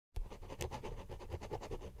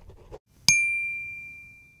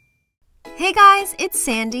Hey guys, it's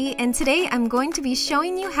Sandy, and today I'm going to be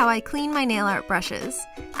showing you how I clean my nail art brushes.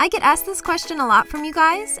 I get asked this question a lot from you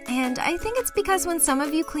guys, and I think it's because when some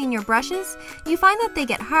of you clean your brushes, you find that they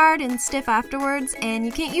get hard and stiff afterwards and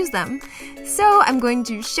you can't use them. So I'm going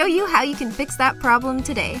to show you how you can fix that problem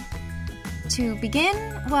today. To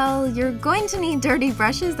begin, well, you're going to need dirty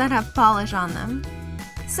brushes that have polish on them.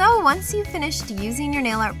 So once you've finished using your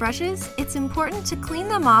nail art brushes, it's important to clean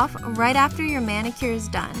them off right after your manicure is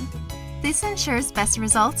done. This ensures best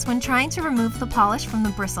results when trying to remove the polish from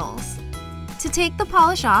the bristles. To take the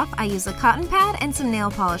polish off, I use a cotton pad and some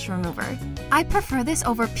nail polish remover. I prefer this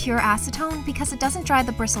over pure acetone because it doesn't dry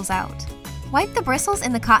the bristles out. Wipe the bristles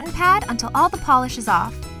in the cotton pad until all the polish is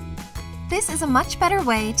off. This is a much better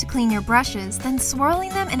way to clean your brushes than swirling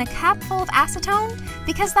them in a cap full of acetone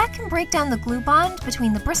because that can break down the glue bond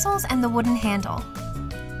between the bristles and the wooden handle.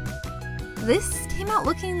 This came out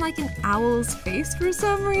looking like an owl's face for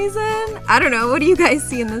some reason. I don't know, what do you guys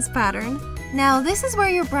see in this pattern? Now this is where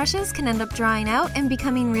your brushes can end up drying out and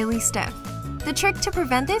becoming really stiff. The trick to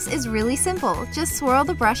prevent this is really simple, just swirl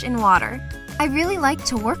the brush in water. I really like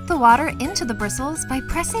to work the water into the bristles by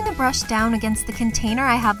pressing the brush down against the container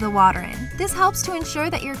I have the water in. This helps to ensure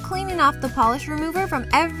that you're cleaning off the polish remover from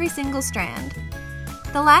every single strand.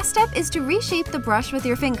 The last step is to reshape the brush with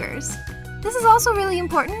your fingers. This is also really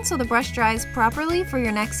important so the brush dries properly for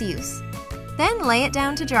your next use. Then lay it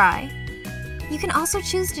down to dry. You can also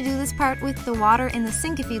choose to do this part with the water in the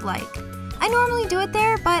sink if you'd like. I normally do it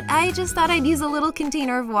there, but I just thought I'd use a little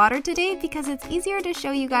container of water today because it's easier to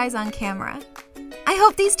show you guys on camera. I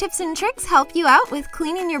hope these tips and tricks help you out with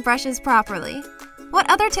cleaning your brushes properly. What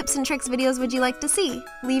other tips and tricks videos would you like to see?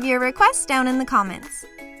 Leave your requests down in the comments.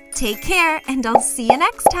 Take care, and I'll see you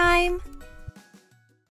next time!